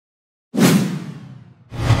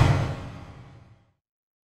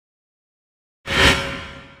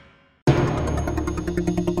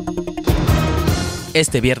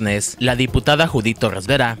Este viernes, la diputada Judith Torres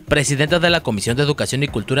Vera, presidenta de la Comisión de Educación y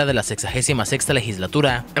Cultura de la 66ª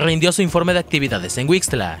legislatura, rindió su informe de actividades en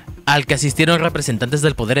Huixtla, al que asistieron representantes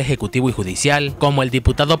del Poder Ejecutivo y Judicial, como el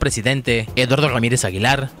diputado presidente Eduardo Ramírez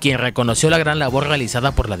Aguilar, quien reconoció la gran labor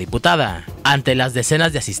realizada por la diputada. Ante las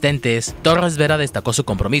decenas de asistentes, Torres Vera destacó su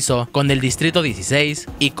compromiso con el Distrito 16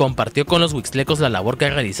 y compartió con los huixtlecos la labor que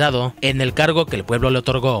ha realizado en el cargo que el pueblo le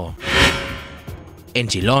otorgó. En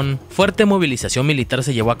Chilón, fuerte movilización militar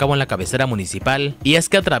se llevó a cabo en la cabecera municipal, y es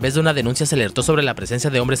que a través de una denuncia se alertó sobre la presencia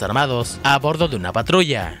de hombres armados a bordo de una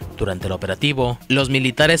patrulla. Durante el operativo, los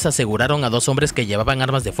militares aseguraron a 2 hombres que llevaban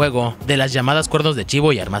armas de fuego, de las llamadas cuernos de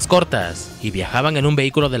chivo y armas cortas, y viajaban en un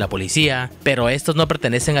vehículo de la policía, pero estos no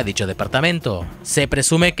pertenecen a dicho departamento. Se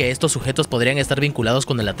presume que estos sujetos podrían estar vinculados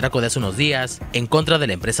con el atraco de hace unos días en contra de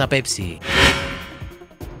la empresa Pepsi.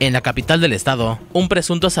 En la capital del estado, un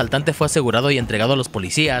presunto asaltante fue asegurado y entregado a los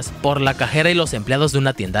policías por la cajera y los empleados de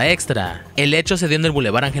una tienda extra. El hecho se dio en el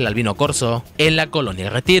Boulevard Ángel Albino Corzo, en la colonia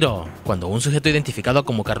El Retiro, cuando un sujeto identificado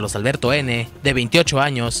como Carlos Alberto N., de 28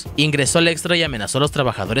 años, ingresó al extra y amenazó a los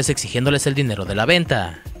trabajadores exigiéndoles el dinero de la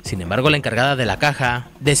venta. Sin embargo, la encargada de la caja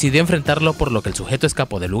decidió enfrentarlo, por lo que el sujeto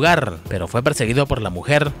escapó del lugar, pero fue perseguido por la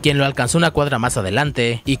mujer, quien lo alcanzó una cuadra más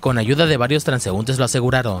adelante y con ayuda de varios transeúntes lo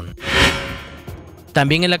aseguraron.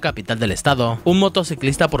 También en la capital del estado, un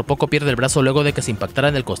motociclista por poco pierde el brazo luego de que se impactara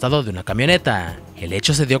en el costado de una camioneta. El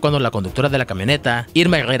hecho se dio cuando la conductora de la camioneta,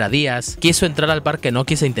 Irma Herrera Díaz, quiso entrar al parque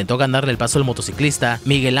Noki y se intentó ganarle el paso al motociclista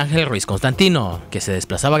Miguel Ángel Ruiz Constantino, que se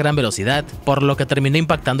desplazaba a gran velocidad, por lo que terminó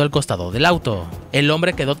impactando el costado del auto. El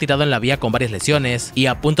hombre quedó tirado en la vía con varias lesiones y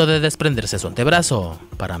a punto de desprenderse su antebrazo.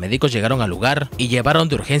 Paramédicos llegaron al lugar y llevaron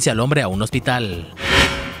de urgencia al hombre a un hospital.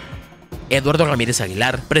 Eduardo Ramírez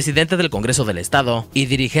Aguilar, presidente del Congreso del Estado y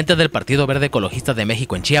dirigente del Partido Verde Ecologista de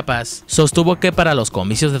México en Chiapas, sostuvo que para los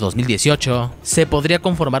comicios de 2018 se podría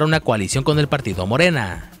conformar una coalición con el partido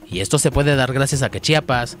Morena, y esto se puede dar gracias a que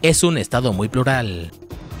Chiapas es un estado muy plural.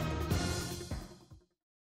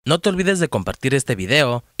 No te olvides de compartir este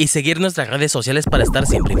video y seguir nuestras redes sociales para estar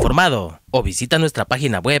siempre informado, o visita nuestra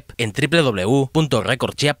página web en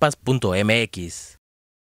www.recordchiapas.mx.